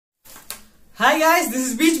Hi guys, this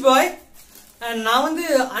is Beach Boy and நான் வந்து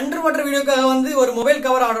under water வீடியோக்காக வந்து ஒரு மொபைல்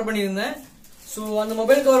கவர் ஆர்டர் பண்ணியிருந்தேன். ஸோ அந்த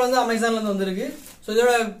மொபைல் கவர் வந்து அமேசான்ல இருந்து வந்திருக்கு. ஸோ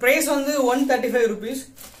இதோட பிரைஸ் வந்து 135 rupees.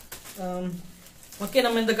 ஓகே,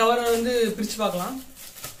 நம்ம இந்த கவரை வந்து பிரிச்சு பார்க்கலாம்.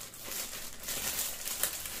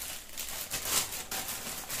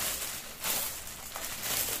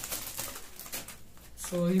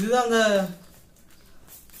 ஸோ இதுதான் அந்த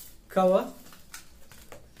கவர்.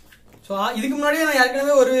 ஸோ இதுக்கு முன்னாடியே நான்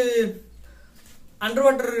ஏற்கனவே ஒரு அண்டர்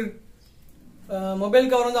வாட்டர் மொபைல்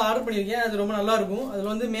கவர் வந்து ஆர்டர் பண்ணியிருக்கேன். அது ரொம்ப நல்லா இருக்கும்.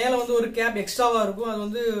 அதில் வந்து மேலே வந்து ஒரு கேப் எக்ஸ்ட்ராவாக இருக்கும். அது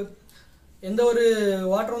வந்து எந்த ஒரு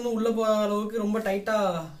வாட்டர் வந்து உள்ளே போகிற அளவுக்கு ரொம்ப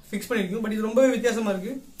டைட்டாக ஃபிக்ஸ் பண்ணியிருக்கும். பட் இது ரொம்பவே வித்தியாசமாக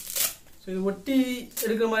இருக்குது. ஸோ இது ஒட்டி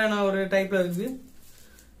எடுக்கிற மாதிரியான ஒரு டைப்பில் இருக்குது.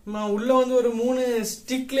 உள்ளே வந்து ஒரு 3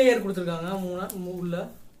 ஸ்டிக் லேயர் கொடுத்துருக்காங்க உள்ள.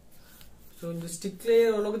 ஸோ இந்த ஸ்டிக்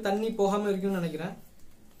லேயர் ஓரளவுக்கு தண்ணி போகாமல் இருக்குன்னு நினைக்கிறேன்.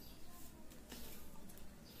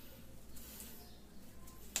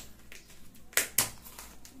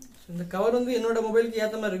 இந்த கவர் வந்து என்னோட மொபைலுக்கு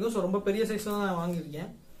ஏற்ற மாதிரி இருக்கும். ஸோ ரொம்ப பெரிய சைஸில் தான் நான்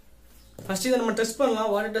வாங்கியிருக்கேன். ஃபர்ஸ்ட் இதை நம்ம டெஸ்ட்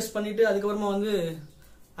பண்ணலாம். வாட்டர் டெஸ்ட் பண்ணிவிட்டு அதுக்கப்புறமா வந்து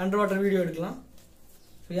அண்டர் வாட்டர் வீடியோ எடுக்கலாம்.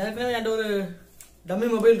 ஸோ ஏற்கனவே என்கிட்ட ஒரு டம்மி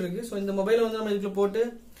மொபைல் இருக்குது. ஸோ இந்த மொபைலை வந்து நம்ம இதுக்குள்ள போட்டு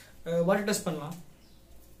வாட்டர் டெஸ்ட் பண்ணலாம்.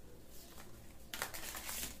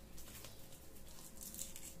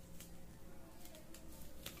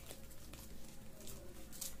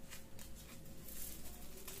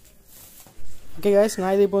 ஓகே காய்ஸ்,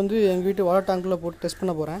 நான் இதை இப்போ வந்து எங்கள் வீட்டு வாட்டர் டேங்க்கில் போட்டு டெஸ்ட்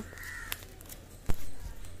பண்ண போகிறேன்.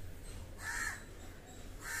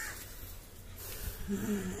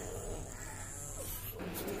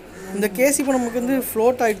 இந்த கேஸ் இப்போ நமக்கு வந்து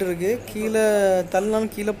ஃப்ளோட் ஆகிட்டு இருக்கு. கீழே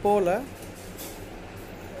தள்ளினாலும் கீழே போகல,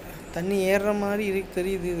 தண்ணி ஏறுற மாதிரி இருக்கு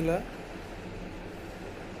தெரியுது. இதில்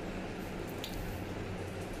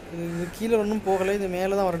இது கீழே ஒன்றும் போகலை, இது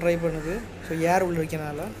மேலே தான் வர ட்ரை பண்ணுது. ஸோ ஏர் உள்ள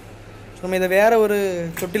வைக்கனால ஸோ நம்ம இதை வேறு ஒரு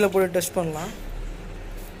தொட்டியில் போட்டு டெஸ்ட் பண்ணலாம்.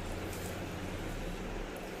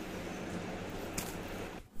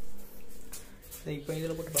 இப்போ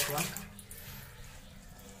இதில் போட்டு பார்க்கலாம்.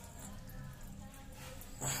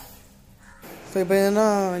 ஸோ இப்போ என்னன்னா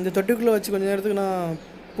இந்த தொட்டிக்குள்ளே வச்சு கொஞ்சம் நேரத்துக்கு நான்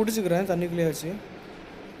பிடிச்சிக்கிறேன் தண்ணிக்குள்ளேயே வச்சு.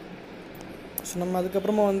 ஸோ நம்ம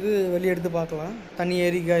அதுக்கப்புறமா வந்து வெளியே எடுத்து பார்க்கலாம் தண்ணி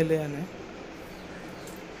ஏறிக்கா இல்லையான்னு.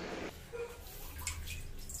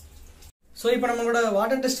 ஸோ இப்போ நம்மளோட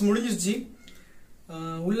வாட்டர் டெஸ்ட் முடிஞ்சிருச்சு.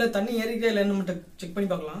 உள்ள தண்ணி ஏறிக்கா இல்லைன்னு நம்ம செக் பண்ணி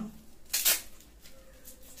பார்க்கலாம்.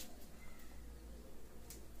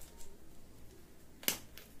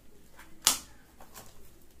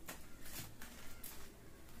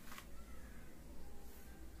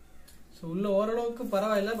 ஸோ உள்ள ஓரளவுக்கு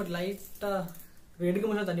பரவாயில்ல, பட் லைட்டாக எடுக்க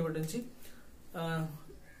முடியாது தண்ணி பட்டுருந்துச்சு.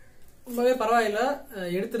 ரொம்பவே பரவாயில்ல,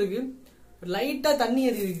 எடுத்துருக்கு. லைட்டாக தண்ணி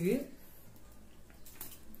ஏறி இருக்கு.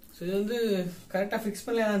 ஸோ இது வந்து கரெக்டாக ஃபிக்ஸ்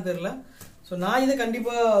பண்ணலான்னு தெரியல. ஸோ நான் இதை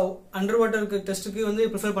கண்டிப்பாக அண்டர் வாட்டருக்கு டெஸ்ட்டுக்கு வந்து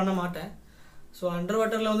ப்ரிஃபர் பண்ண மாட்டேன். ஸோ அண்டர்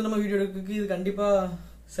வாட்டரில் வந்து நம்ம வீடியோ எடுக்கிறதுக்கு இது கண்டிப்பாக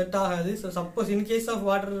செட் ஆகாது. So suppose in case of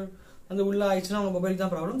water வந்து உள்ளே ஆயிடுச்சுன்னா உங்கள் மொபைல்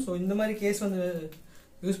தான் ப்ராப்ளம். ஸோ இந்த மாதிரி கேஸ் வந்து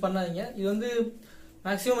யூஸ் பண்ணாதீங்க. இது வந்து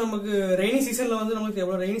மேக்ஸிமம் நமக்கு ரெய்னி சீசனில் வந்து நமக்கு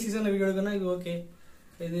எவ்வளோ ரெய்னி சீசனில் வீடியோ எடுக்கணும்னா இது ஓகே,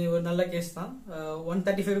 இது ஒரு நல்ல கேஸ் தான்.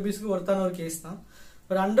 135 rupeesக்கு ஒருத்தான ஒரு கேஸ் தான்.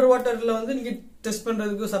 பட் அண்டர் வாட்டரில் வந்து நீங்கள் டெஸ்ட்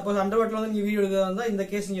பண்ணுறதுக்கு சப்போஸ் அண்டர் வாட்டரில் வந்து நீங்கள் வீடியோ எடுக்கிறதா இருந்தால் இந்த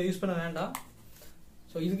கேஸ் நீங்கள் யூஸ் பண்ண வேண்டாம்.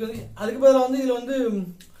 ஸோ இதுக்கு வந்து அதுக்கு பதிலாக வந்து இதில் வந்து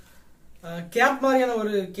கேப் மாதிரியான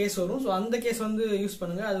ஒரு கேஸ் வரும். ஸோ அந்த கேஸ் வந்து யூஸ்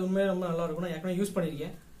பண்ணுங்கள். அது உண்மையாக ரொம்ப நல்லா இருக்கும். நான் ஏற்கனவே யூஸ்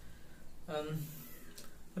பண்ணியிருக்கேன்.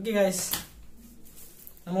 ஓகே காய்ஸ்,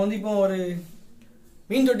 நம்ம வந்து இப்போ ஒரு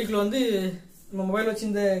மீன் தொட்டிக்குள்ள வந்து நம்ம மொபைல் வச்சு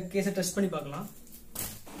இந்த கேஸை டெஸ்ட் பண்ணி பார்க்கலாம்.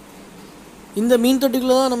 இந்த மீன்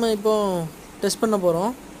தொட்டிக்குள்ள தான் நம்ம இப்போ டெஸ்ட் பண்ண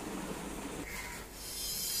போகிறோம்.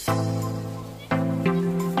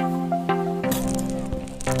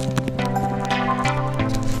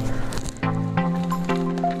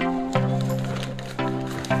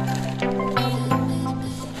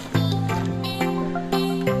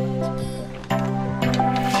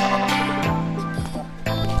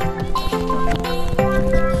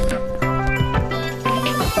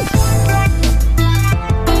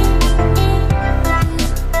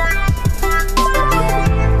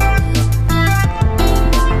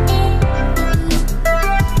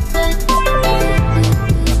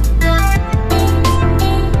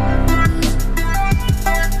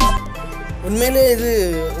 உண்மையிலே இது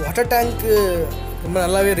வாட்டர் டேங்க்கு ரொம்ப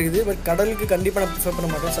நல்லாவே இருக்குது. பட் கடலுக்கு கண்டிப்பாக நான் ப்ரிஃபர் பண்ண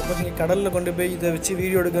மாட்டேன். சப்போஸ் நீங்கள் கடலில் கொண்டு போய் இதை வச்சு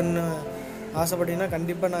வீடியோ எடுக்கணும்னு ஆசைப்பட்டீங்கன்னா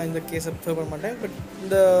கண்டிப்பாக நான் இந்த கேஸை ப்ரிஃபர் பண்ண மாட்டேன். பட்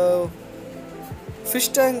இந்த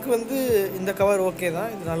ஃபிஷ் டேங்க் வந்து இந்த கவர் ஓகே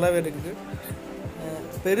தான், இது நல்லாவே இருக்குது.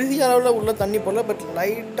 பெரிய அளவில் உள்ள தண்ணி போகல, பட்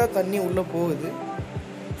லைட்டாக தண்ணி உள்ளே போகுது.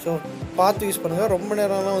 ஸோ பார்த்து யூஸ் பண்ணுங்கள். ரொம்ப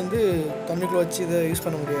நேரம்லாம் வந்து தண்ணிக்குள்ளே வச்சு இதை யூஸ்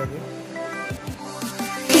பண்ண முடியாது.